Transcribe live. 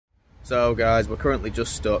So guys, we're currently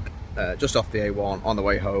just stuck just off the A1 on the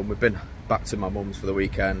way home. We've been back to my mum's for the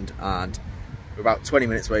weekend and we're about 20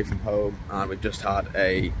 minutes away from home, and we've just had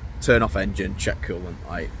a turn off engine check coolant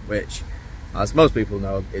light, which as most people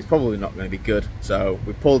know is probably not going to be good. So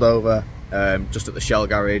we pulled over just at the Shell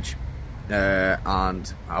garage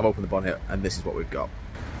and I've opened the bonnet and this is what we've got.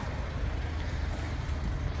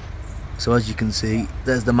 So as you can see,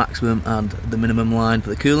 there's the maximum and the minimum line for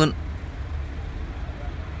the coolant.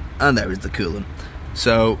 And there is the coolant.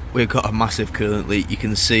 So we've got a massive coolant leak. You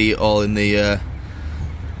can see all in the you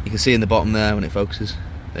can see in the bottom there when it focuses.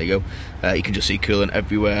 There you go. You can just see coolant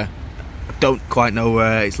everywhere. I don't quite know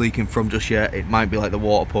where it's leaking from just yet. It might be like the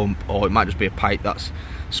water pump, or it might just be a pipe that's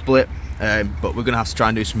split. But we're gonna have to try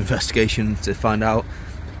and do some investigation to find out,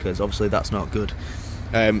 because obviously that's not good.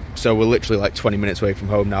 So we're literally like 20 minutes away from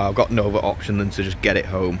home now. I've got no other option than to just get it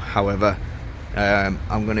home. However, I'm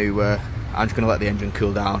just gonna let the engine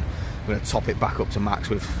cool down. I'm gonna top it back up to max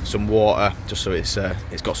with some water, just so it's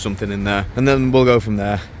got something in there, and then we'll go from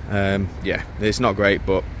there. Yeah, it's not great,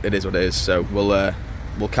 but it is what it is. So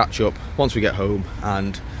we'll catch up once we get home,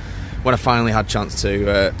 and when I finally had a chance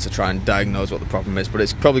to try and diagnose what the problem is. But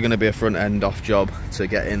it's probably going to be a front end off job to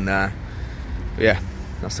get in there. But yeah,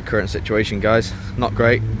 that's the current situation, guys. Not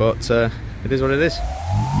great, but it is what it is.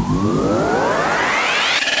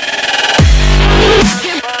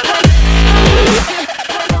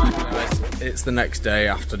 It's the next day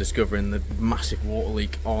after discovering the massive water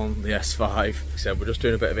leak on the S5. So we're just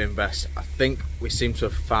doing a bit of invest. I think we seem to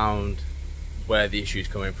have found where the issue is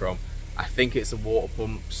coming from. I think it's the water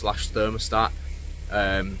pump slash thermostat.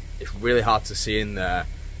 It's really hard to see in there,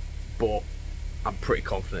 but I'm pretty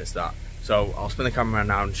confident it's that. So I'll spin the camera around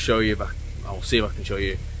now and show you. I'll see if I can show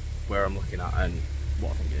you where I'm looking at and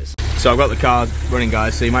what I think it is. So I've got the car running,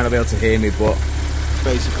 guys, so you might not be able to hear me, but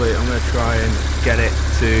basically I'm going to try and get it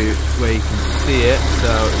to where you can see it. So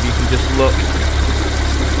if you can just look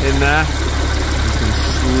in there, you can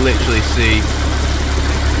literally see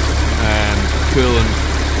coolant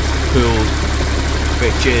pool,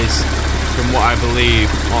 which is, from what I believe,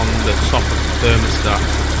 on the top of the thermostat.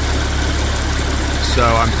 So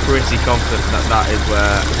I'm pretty confident that that is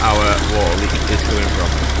where our water leak is coming from.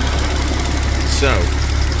 So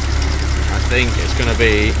I think it's going to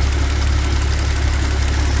be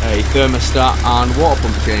a thermostat and water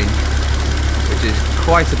pump change, which is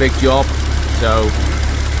quite a big job. So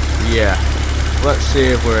yeah, let's see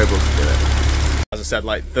if we're able to do it. As I said,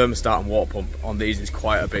 like, thermostat and water pump on these is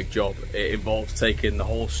quite a big job. It involves taking the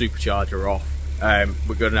whole supercharger off.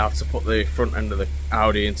 We're going to have to put the front end of the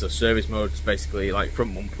Audi into service mode. It's basically like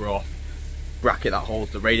front bumper off, bracket that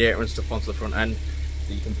holds the radiator and stuff onto the front end.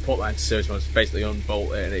 So you can put that into service mode. It's basically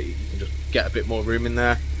unbolt it, and you can just get a bit more room in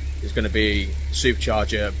there. It's going to be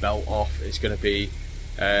supercharger belt off. It's going to be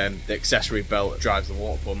the accessory belt that drives the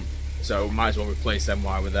water pump. So might as well replace them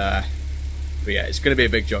while we're there. But yeah, it's going to be a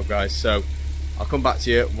big job, guys. So I'll come back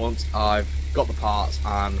to you once I've got the parts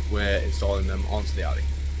and we're installing them onto the Audi.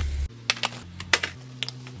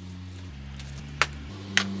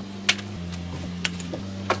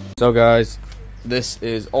 So guys, this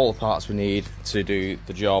is all the parts we need to do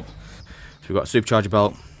the job. So we've got a supercharger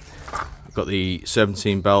belt, we've got the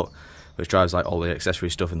serpentine belt, which drives like all the accessory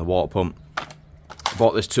stuff in the water pump. I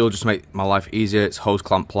bought this tool just to make my life easier. It's hose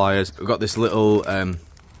clamp pliers. We've got this little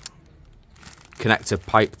connector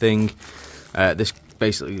pipe thing. This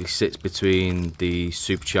basically sits between the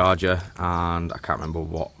supercharger and I can't remember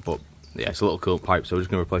what, but yeah, it's a little coolant pipe, so we're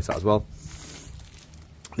just going to replace that as well.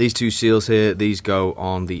 These two seals here, these go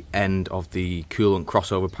on the end of the coolant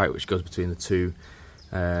crossover pipe, which goes between the two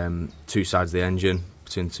sides of the engine,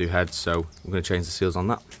 between the two heads, so we're going to change the seals on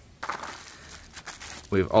that.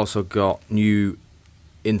 We've also got new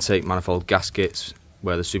intake manifold gaskets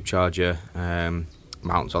where the supercharger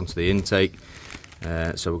mounts onto the intake.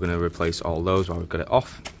 So we're going to replace all those while we've got it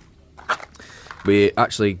off. We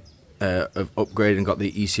actually have upgraded and got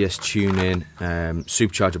the ECS tuning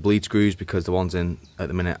supercharger bleed screws, because the ones in at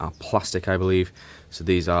the minute are plastic, I believe. So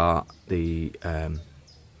these are the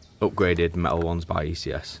upgraded metal ones by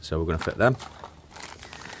ECS. So we're going to fit them.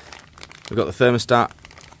 We've got the thermostat.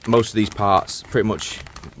 Most of these parts, pretty much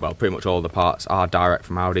all the parts are direct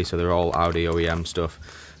from Audi, so they're all Audi OEM stuff.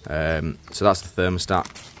 So that's the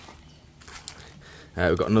thermostat.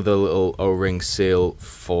 We've got another little O-ring seal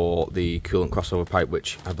for the coolant crossover pipe,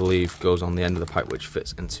 which I believe goes on the end of the pipe, which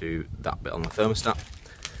fits into that bit on the thermostat.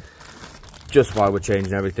 Just while we're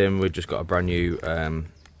changing everything, we've just got a brand new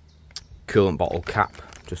coolant bottle cap,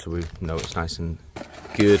 just so we know it's nice and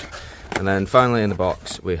good. And then finally in the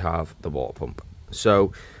box we have the water pump.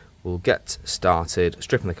 So we'll get started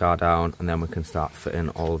stripping the car down, and then we can start fitting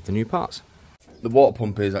all of the new parts. The water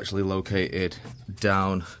pump is actually located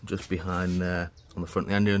down just behind there on the front of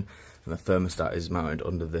the engine, and the thermostat is mounted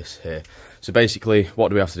under this here. So basically, what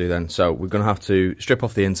do we have to do then? So we're going to have to strip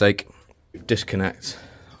off the intake, disconnect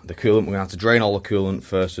the coolant. We're going to have to drain all the coolant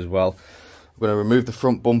first as well. We're going to remove the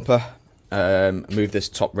front bumper, move this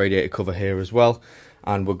top radiator cover here as well,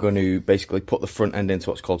 and we're going to basically put the front end into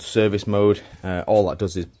what's called service mode. All that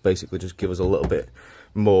does is basically just give us a little bit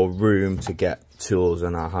more room to get tools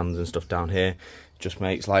and our hands and stuff down here. Just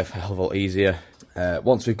makes life a hell of a lot easier.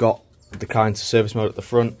 Once we've got the car into service mode at the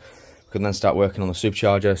front, we can then start working on the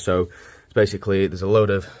supercharger. So it's basically, there's a load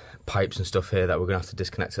of pipes and stuff here that we're going to have to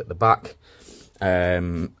disconnect at the back.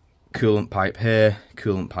 Coolant pipe here,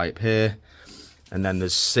 and then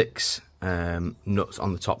there's 6 nuts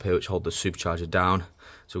on the top here which hold the supercharger down.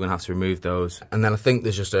 So we're going to have to remove those. And then I think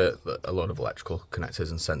there's just a lot of electrical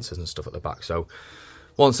connectors and sensors and stuff at the back. So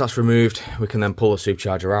once that's removed, we can then pull the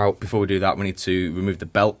supercharger out. Before we do that, we need to remove the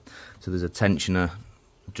belt. So there's a tensioner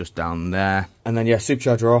just down there. And then, yeah,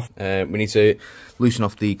 supercharger off. We need to loosen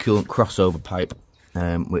off the coolant crossover pipe,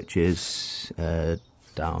 which is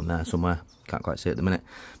down there somewhere. Can't quite see it at the minute.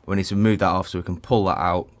 But we need to move that off so we can pull that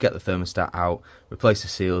out, get the thermostat out, replace the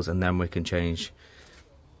seals, and then we can change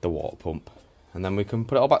the water pump. And then we can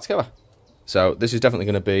put it all back together. So this is definitely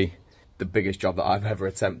going to be the biggest job that I've ever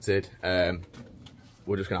attempted.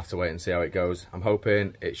 We're just going to have to wait and see how it goes. I'm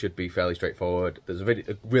hoping it should be fairly straightforward. There's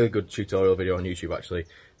a really good tutorial video on YouTube actually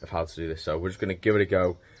of how to do this. So we're just going to give it a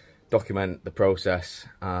go, document the process,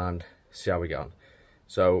 and see how we get on.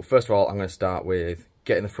 So first of all, I'm going to start with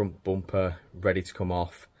getting the front bumper ready to come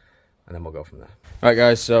off, and then we'll go from there. Right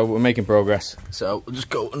guys, so we're making progress. So we'll just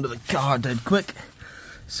go under the car dead quick.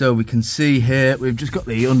 So we can see here, we've just got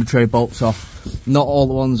the under tray bolts off. Not all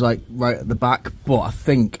the ones like right at the back, but I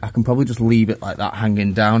think I can probably just leave it like that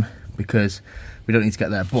hanging down because we don't need to get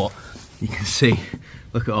there. But you can see,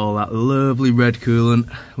 look at all that lovely red coolant,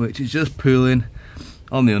 which is just pooling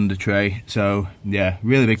on the under tray. So yeah,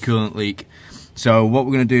 really big coolant leak. So what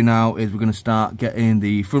we're going to do now is we're going to start getting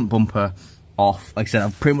the front bumper off. Like I said,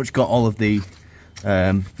 I've pretty much got all of the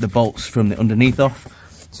bolts from the underneath off.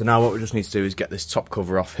 So now what we just need to do is get this top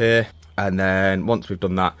cover off here, and then once we've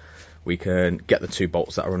done that, we can get the 2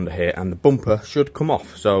 bolts that are under here, and the bumper should come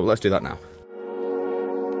off. So let's do that now.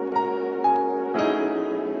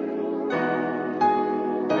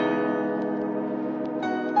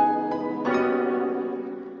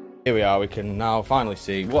 Here we are, we can now finally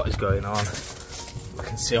see what is going on. We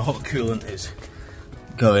can see all the coolant is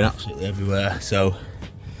going absolutely everywhere. So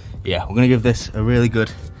yeah, we're going to give this a really good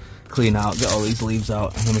clean out, get all these leaves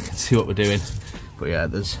out, and then we can see what we're doing. But yeah,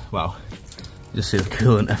 there's, well, just see the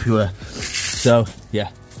coolant everywhere. So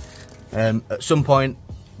yeah, at some point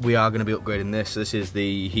we are going to be upgrading this. So this is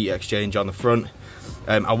the heat exchange on the front.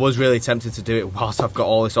 I was really tempted to do it whilst I've got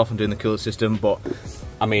all this off and doing the coolant system, but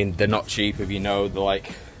I mean, they're not cheap, if you know. They're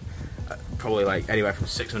like probably like anywhere from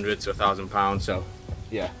 £600 to £1,000. So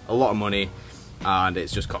yeah, a lot of money, and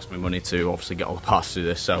it's just cost me money to obviously get all the parts through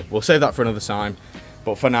this. So we'll save that for another time.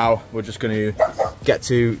 But for now, we're just going to get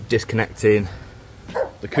to disconnecting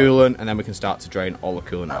the coolant, and then we can start to drain all the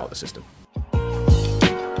coolant out of the system.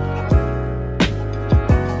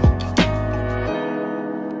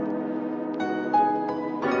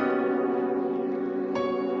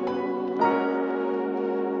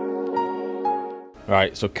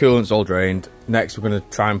 Right, so coolant's all drained. Next, we're going to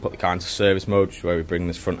try and put the car into service mode, which is where we bring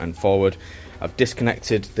this front end forward. I've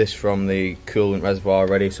disconnected this from the coolant reservoir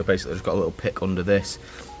already, so basically I've just got a little pick under this,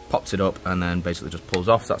 pops it up, and then basically just pulls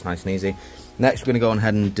off, so that's nice and easy. Next, we're going to go on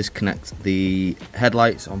ahead and disconnect the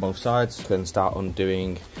headlights on both sides, then start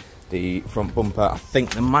undoing the front bumper. I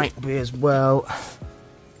think there might be as well,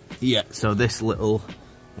 yeah, so this little,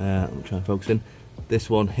 let me try and focus in, this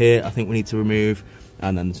one here I think we need to remove,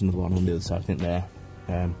 and then there's another one on the other side, I think they're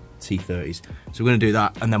T30s. So we're going to do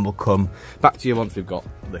that, and then we'll come back to you once we've got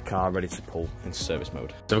the car ready to pull into service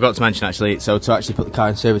mode. So I forgot to mention actually, so to actually put the car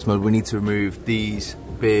in service mode, we need to remove these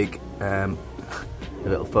big, a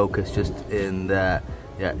little focus just in there.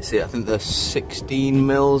 Yeah, see, I think there's 16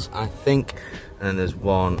 mils, I think, and then there's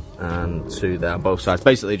 1 and 2 there on both sides.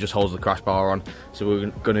 Basically, it just holds the crash bar on. So we're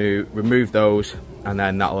going to remove those, and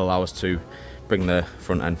then that'll allow us to bring the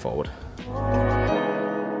front end forward.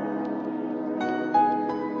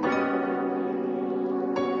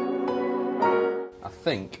 I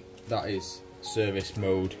think that is service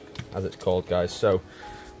mode, as it's called, guys. So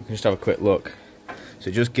we can just have a quick look. So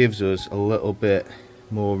it just gives us a little bit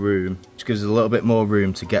more room. Just gives us a little bit more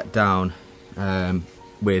room to get down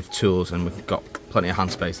with tools, and we've got plenty of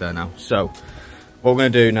hand space there now. So what we're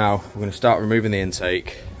going to do now, we're going to start removing the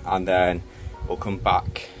intake, and then we'll come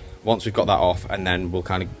back once we've got that off, and then we'll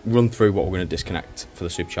kind of run through what we're going to disconnect for the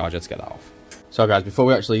supercharger to get that off. So guys, before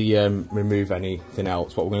we actually remove anything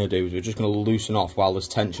else, what we're going to do is we're just going to loosen off while there's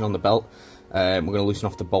tension on the belt. We're going to loosen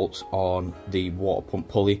off the bolts on the water pump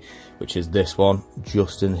pulley, which is this one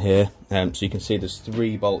just in here. So you can see there's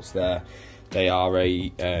 3 bolts there. They are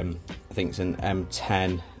a I think it's an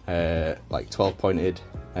M10 like 12 pointed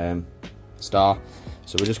star.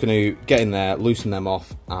 So we're just going to get in there, loosen them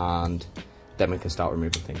off, and then we can start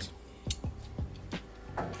removing things.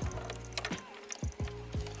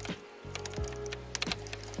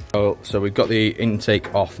 So we've got the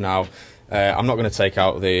intake off now. I'm not going to take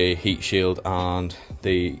out the heat shield and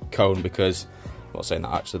the cone because, I'm not saying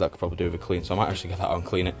that actually, that could probably do with a clean, so I might actually get that out and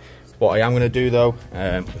clean it. What I am going to do though,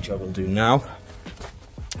 which I will do now,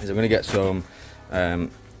 is I'm going to get some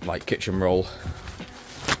like kitchen roll,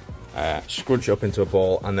 scrunch it up into a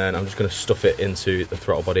ball, and then I'm just going to stuff it into the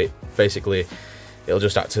throttle body. Basically, it'll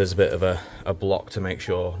just act as a bit of a block to make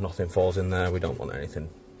sure nothing falls in there. We don't want anything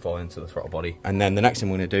fall into the throttle body. And then the next thing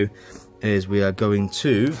we're going to do is we are going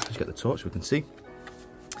to, let's get the torch so we can see,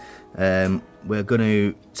 we're going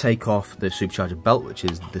to take off the supercharger belt, which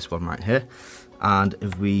is this one right here, and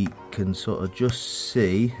if we can sort of just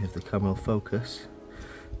see if the camera will focus,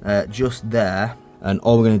 just there, and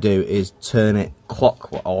all we're going to do is turn it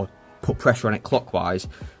or put pressure on it clockwise,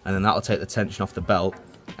 and then that'll take the tension off the belt.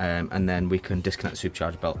 And then we can disconnect the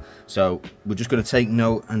supercharger belt. So we're just going to take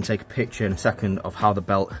note and take a picture in a second of how the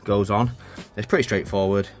belt goes on. It's pretty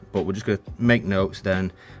straightforward, but we're just going to make notes,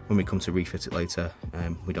 then when we come to refit it later,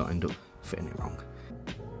 we don't end up fitting it wrong.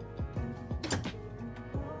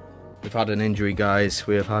 We've had an injury, guys.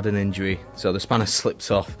 We have had an injury. So the spanner slipped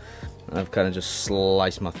off and I've kind of just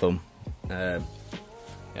sliced my thumb. Yeah,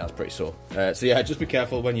 it's pretty sore. So yeah, just be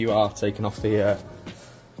careful when you are taking off the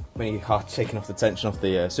tension off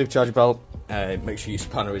the supercharger belt. Make sure your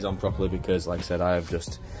spanner is on properly, because like I said, I have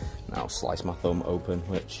just now sliced my thumb open,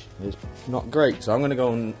 which is not great. So I'm going to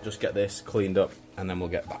go and just get this cleaned up, and then we'll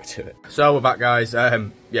get back to it. So we're back, guys.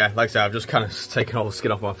 Yeah, like I said, I've just kind of taken all the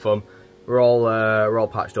skin off my thumb. We're all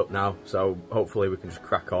patched up now, so hopefully we can just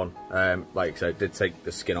crack on. Like I said, I did take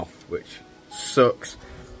the skin off, which sucks,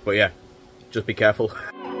 but yeah, just be careful.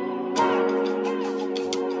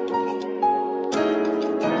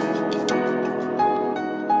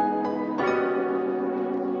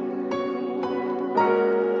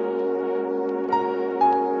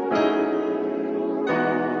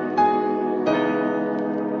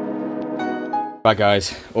 Right guys,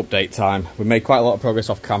 update time. We made quite a lot of progress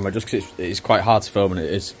off camera just because it's quite hard to film and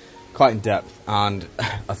it is quite in depth, and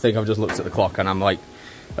I think I've just looked at the clock and I'm like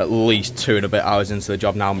at least 2 and a bit hours into the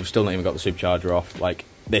job now, and we've still not even got the supercharger off. Like,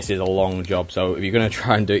 this is a long job, so if you're going to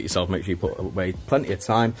try and do it yourself, make sure you put away plenty of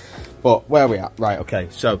time. But where are we at? Right, okay,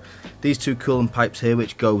 so these 2 coolant pipes here,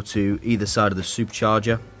 which go to either side of the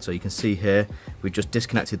supercharger, so you can see here we've just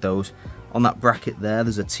disconnected those. On that bracket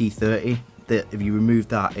there's a T30. If you remove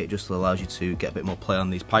that, it just allows you to get a bit more play on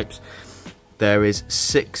these pipes. There is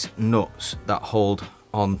 6 nuts that hold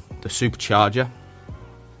on the supercharger,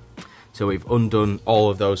 so we've undone all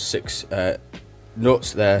of those 6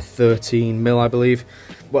 nuts. They're 13mm, I believe.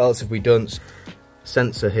 What else have we done?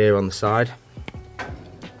 Sensor here on the side.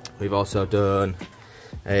 We've also done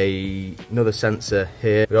another sensor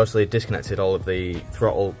here. We also disconnected all of the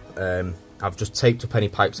throttle. I've just taped up any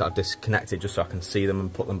pipes that I've disconnected just so I can see them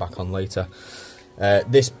and put them back on later.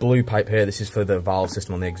 This blue pipe here, this is for the valve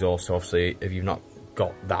system on the exhaust, so obviously if you've not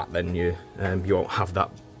got that, then you won't have that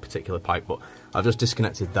particular pipe, but I've just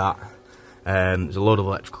disconnected that. There's a load of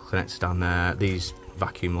electrical connectors down there, these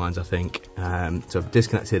vacuum lines I think, so I've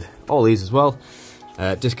disconnected all these as well.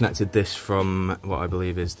 Disconnected this from what I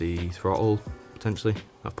believe is the throttle, potentially.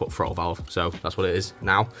 I've put throttle valve, so that's what it is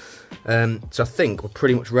now. So I think we're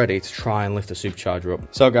pretty much ready to try and lift the supercharger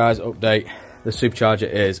up. So guys, update, the supercharger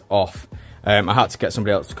is off. I had to get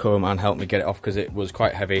somebody else to come and help me get it off because it was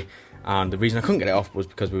quite heavy, and the reason I couldn't get it off was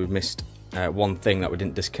because we missed one thing that we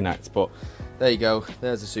didn't disconnect. But there you go,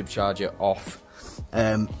 there's the supercharger off.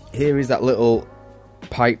 Here is that little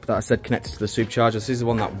pipe that I said connected to the supercharger. This is the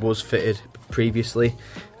one that was fitted previously.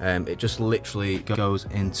 It just literally goes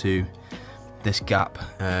into this gap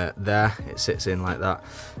there, it sits in like that.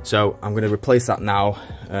 So I'm going to replace that now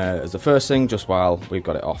as the first thing, just while we've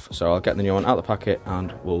got it off. So I'll get the new one out of the packet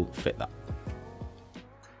and we'll fit that.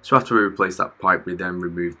 So after we replaced that pipe, we then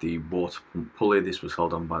removed the water pump pulley. This was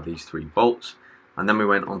held on by these 3 bolts, and then we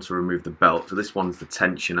went on to remove the belt. So this one's the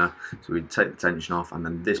tensioner, so we'd take the tension off, and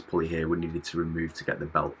then this pulley here we needed to remove to get the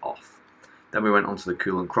belt off. Then we went on to the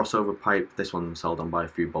coolant crossover pipe. This one's held on by a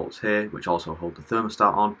few bolts here, which also hold the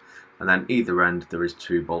thermostat on. And then either end there is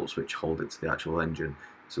 2 bolts which hold it to the actual engine.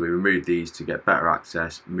 So we removed these to get better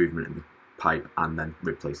access, movement in the pipe, and then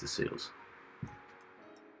replace the seals.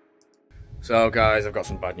 So guys, I've got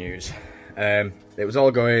some bad news. It was all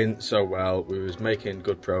going so well, we was making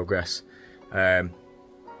good progress,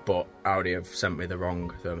 but Audi have sent me the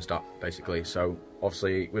wrong thermostat basically. So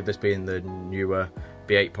obviously with this being the newer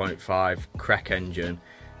B8.5 Crec engine,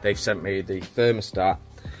 they've sent me the thermostat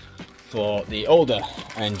for the older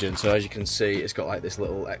engine. So as you can see, it's got like this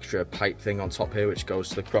little extra pipe thing on top here which goes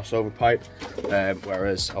to the crossover pipe,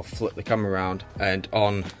 whereas I'll flip the camera around, and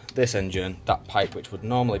on this engine that pipe which would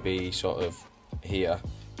normally be sort of here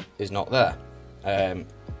is not there.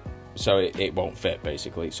 So it won't fit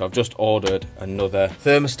basically. So I've just ordered another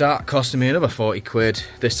thermostat, costing me another 40 quid.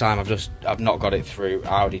 This time I've not got it through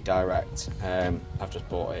Audi Direct. I've just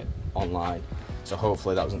bought it online. So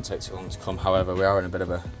hopefully that doesn't take too long to come. However, we are in a bit of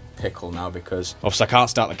a pickle now because obviously I can't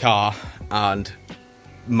start the car, and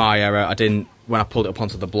my error, when I pulled it up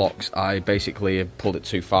onto the blocks, I basically pulled it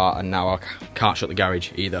too far, and now I can't shut the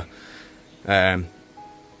garage either,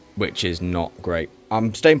 which is not great.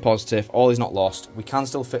 I'm staying positive, all is not lost. We can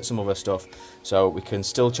still fit some other stuff, so we can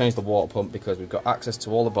still change the water pump because we've got access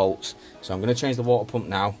to all the bolts. So I'm going to change the water pump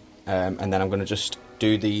now, and then I'm going to just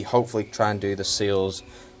do hopefully try and do the seals,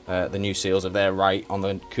 the new seals if they're right on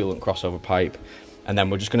the coolant crossover pipe. And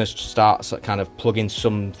then we're just going to start kind of plugging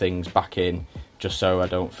some things back in, just so I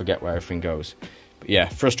don't forget where everything goes. But yeah,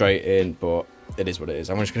 frustrating, but it is what it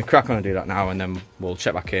is. I'm just going to crack on and do that now, and then we'll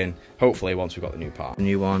check back in, hopefully, once we've got the new part. The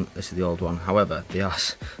new one, this is the old one. However, they are,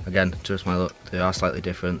 again, just my look, they are slightly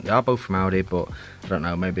different. They are both from Audi, but I don't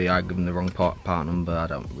know, maybe I give them the wrong part number, I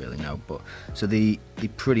don't really know. But so they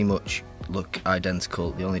pretty much look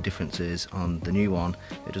identical. The only difference is on the new one,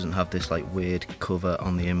 it doesn't have this like weird cover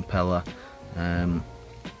on the impeller.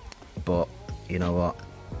 But you know what,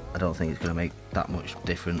 I don't think it's going to make that much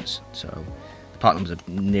difference. So the part numbers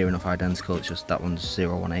are near enough identical, it's just that one's 018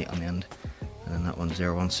 on the end and then that one's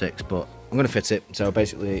 016, but I'm going to fit it. So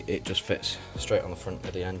basically it just fits straight on the front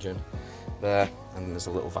of the engine there, and there's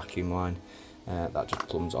a little vacuum line that just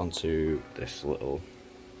plumbs onto this little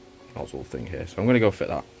nozzle thing here. So I'm going to go fit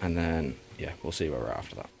that, and then yeah, we'll see where we're at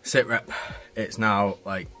after that. Sit rep, it's now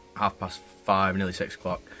like 5:30, nearly 6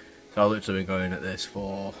 o'clock. So I've literally been going at this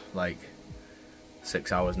for like 6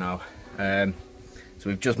 hours now. So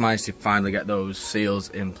we've just managed to finally get those seals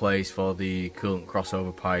in place for the coolant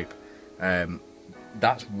crossover pipe.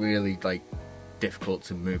 That's really like difficult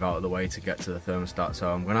to move out of the way to get to the thermostat. So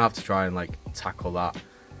I'm gonna have to try and like tackle that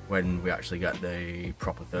when we actually get the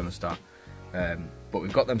proper thermostat. But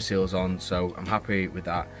we've got them seals on, so I'm happy with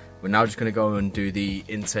that. We're now just gonna go and do the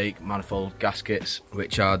intake manifold gaskets,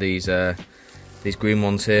 which are these green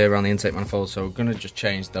ones here around the intake manifold. So we're going to just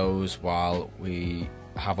change those while we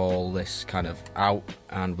have all this kind of out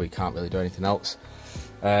and we can't really do anything else.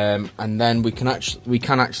 And then we can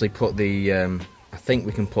actually put the I think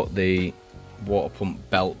we can put the water pump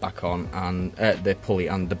belt back on, and the pulley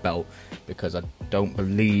and the belt, because I don't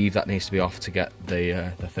believe that needs to be off to get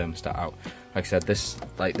the thermostat out. Like I said,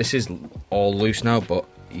 this is all loose now, but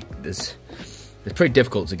it's pretty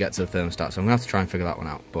difficult to get to the thermostat, so I'm gonna have to try and figure that one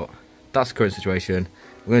out. But that's the current situation.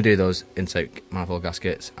 We're going to do those intake manifold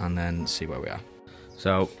gaskets and then see where we are.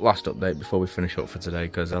 So last update before we finish up for today,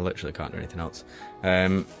 because I literally can't do anything else.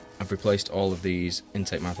 I've replaced all of these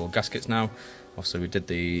intake manifold gaskets now. Obviously we did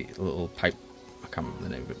the little pipe, I can't remember the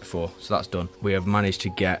name of it before, so that's done. We have managed to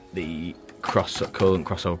get the coolant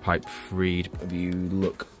crossover pipe freed. If you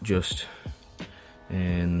look just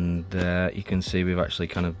in there, you can see we've actually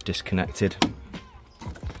kind of disconnected.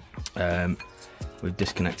 We've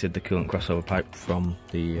disconnected the coolant crossover pipe from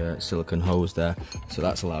the silicone hose there, so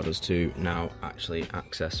that's allowed us to now actually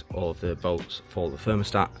access all of the bolts for the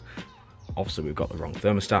thermostat. Obviously we've got the wrong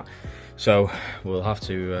thermostat, so we'll have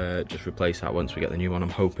to just replace that once we get the new one. I'm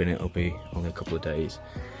hoping it'll be only a couple of days.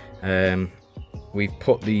 We've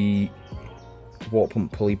put the water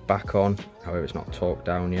pump pulley back on, however it's not torqued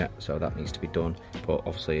down yet, so that needs to be done, but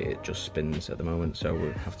obviously it just spins at the moment, so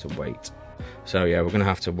we'll have to wait. So yeah, we're going to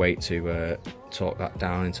have to wait to torque that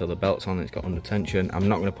down until the belt's on, it's got under tension. I'm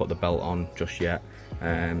not going to put the belt on just yet,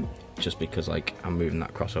 just because like I'm moving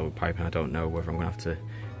that crossover pipe and I don't know whether I'm going to have to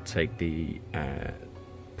take the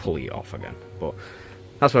pulley off again. But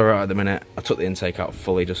that's where we're at the minute. I took the intake out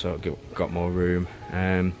fully just so I've got more room.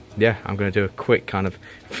 Yeah, I'm going to do a quick kind of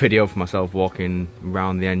video for myself walking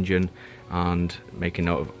around the engine. and make a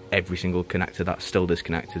note of every single connector that's still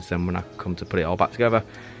disconnected, so then when I come to put it all back together,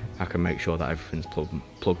 I can make sure that everything's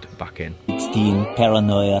plugged back in. 16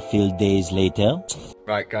 paranoia-filled days later.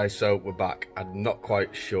 Right guys, so we're back. I'm not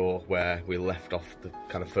quite sure where we left off the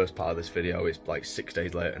kind of first part of this video. It's like 6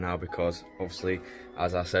 days later now, because obviously,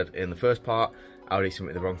 as I said in the first part, Audi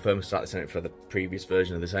submitted the wrong thermostat. They sent it for the previous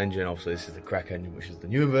version of this engine. Obviously this is the correct engine, which is the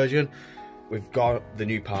newer version. We've got the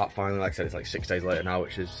new part finally. Like I said, it's like 6 days later now,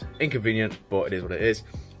 which is inconvenient, but it is what it is.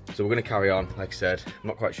 So we're going to carry on. Like I said, I'm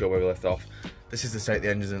not quite sure where we left off. This is the state of the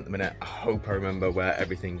engine at the minute. I hope I remember where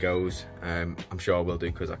everything goes. I'm sure I will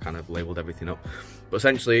do, because I kind of labelled everything up. But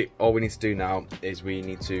essentially, all we need to do now is we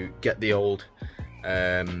need to get the old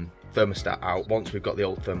thermostat out. Once we've got the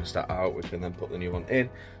old thermostat out, we can then put the new one in,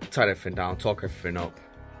 tighten everything down, torque everything up.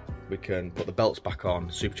 We can put the belts back on,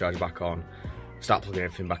 supercharger back on, start plugging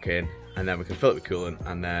everything back in, and then we can fill it with coolant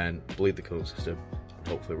and then bleed the coolant system.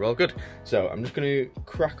 Hopefully we're all good. So I'm just going to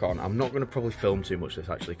crack on. I'm not going to probably film too much of this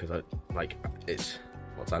actually, because it's,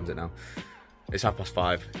 what time is it now? It's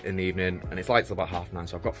 5:30 in the evening, and it's light till about 9:30,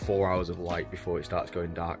 so I've got 4 hours of light before it starts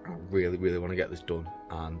going dark. I really want to get this done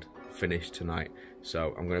and finished tonight,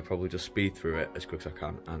 so I'm going to probably just speed through it as quick as I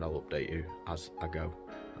can, and I'll update you as I go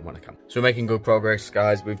and when I can. So we're making good progress,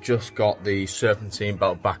 guys. We've just got the serpentine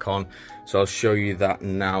belt back on, so I'll show you that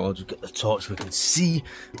now. I'll just get the torch so we can see.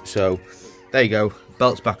 So there you go,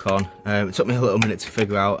 belt's back on. It took me a little minute to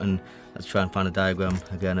figure out, and let's try and find a diagram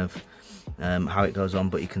again of how it goes on,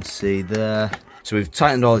 but you can see there. So we've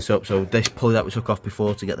tightened all this up. So this pulley that we took off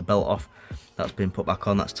before to get the belt off, that's been put back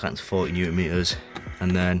on. That's tightened to 40 Newton meters,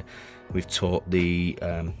 and then we've taught the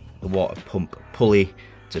water pump pulley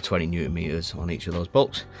to 20 Newton meters on each of those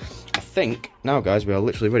bolts. I think now, guys, we are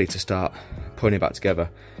literally ready to start putting it back together.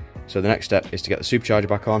 So the next step is to get the supercharger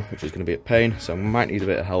back on, which is going to be a pain, so we might need a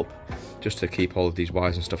bit of help just to keep all of these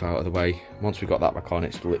wires and stuff out of the way. Once we've got that back on,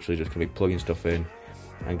 it's literally just going to be plugging stuff in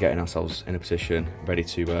and getting ourselves in a position ready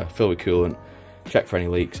to fill with coolant, check for any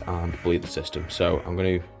leaks and bleed the system. So I'm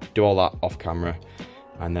going to do all that off camera,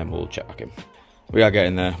 and then we'll check back in. We are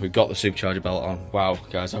getting there. We've got the supercharger belt on. Wow,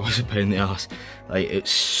 guys, that was a pain in the ass. Like,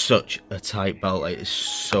 it's such a tight belt. Like, it's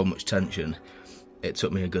so much tension. It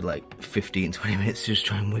took me a good like 15-20 minutes to just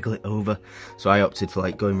try and wiggle it over. So I opted for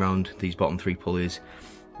like going around these bottom 3 pulleys,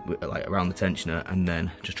 like around the tensioner, and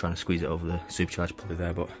then just trying to squeeze it over the supercharger pulley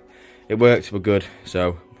there. But it worked. We're good.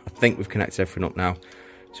 So I think we've connected everything up now.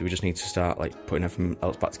 So we just need to start like putting everything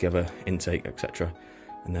else back together, intake, etc.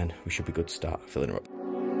 And then we should be good to start filling her up.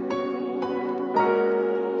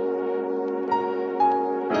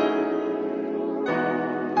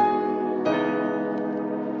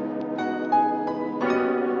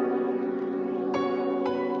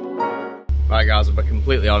 Right guys, I'll be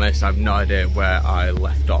completely honest, I have no idea where I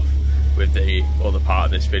left off with the other part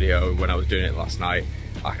of this video when I was doing it last night.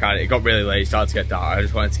 It got really late, it started to get dark. I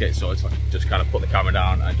just wanted to get it sorted, so I could just kind of put the camera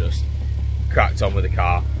down and just cracked on with the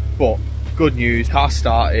car. But good news, car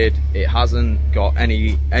started. It hasn't got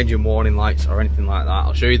any engine warning lights or anything like that.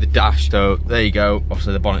 I'll show you the dash. So there you go,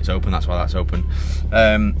 obviously the bonnet's open, that's why that's open.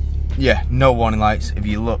 Yeah, no warning lights. If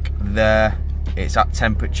you look there, it's at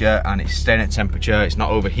temperature and it's staying at temperature. It's not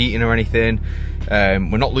overheating or anything.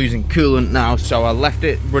 We're not losing coolant now, so I left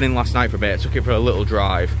it running last night for a bit. I took it for a little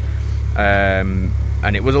drive,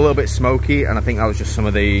 and it was a little bit smoky, and I think that was just some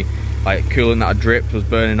of the like coolant that I dripped was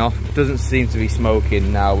burning off. It doesn't seem to be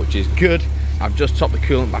smoking now, which is good. I've just topped the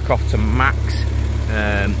coolant back off to max.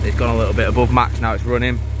 It's gone a little bit above max now, it's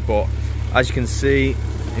running, but as you can see,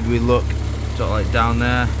 if we look sort of like down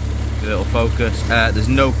there, a little focus, there's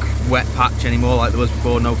no wet patch anymore like there was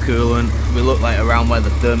before, no coolant. We look like around where the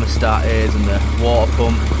thermostat is and the water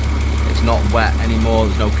pump, it's not wet anymore,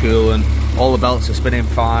 there's no coolant. All the belts are spinning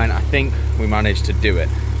fine. I think we managed to do it.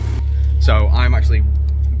 So I'm actually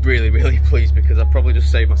really pleased, because I've probably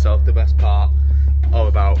just saved myself the best part of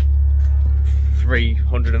about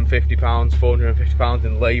 £350, £450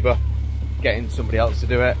 in labour getting somebody else to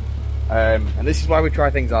do it. And this is why we try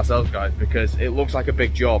things ourselves, guys, because it looks like a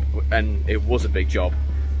big job, and it was a big job,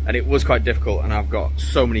 and it was quite difficult, and I've got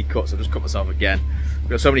so many cuts. I've just cut myself again. I've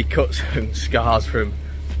got so many cuts and scars from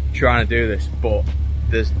trying to do this, but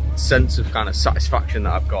the sense of kind of satisfaction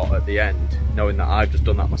that I've got at the end, knowing that I've just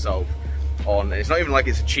done that myself. It's not even like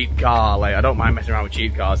it's a cheap car. Like, I don't mind messing around with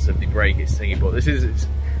cheap cars if they break, it's thingy, but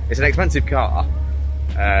it's an expensive car.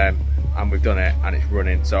 And we've done it and it's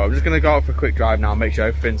running. So I'm just going to go out for a quick drive now, make sure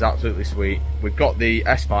everything's absolutely sweet. We've got the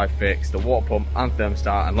S5 fixed, the water pump and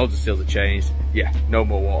thermostat, and loads of seals are changed. Yeah, no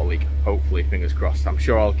more water leak, hopefully, fingers crossed. I'm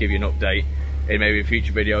sure I'll give you an update in maybe a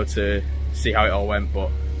future video to see how it all went, but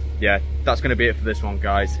yeah, that's going to be it for this one,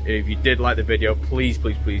 guys. If you did like the video, please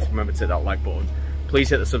remember to hit that like button. Please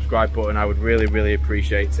hit the subscribe button, I would really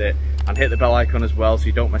appreciate it. And hit the bell icon as well so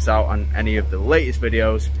you don't miss out on any of the latest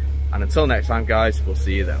videos. And until next time, guys, we'll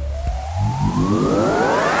see you then.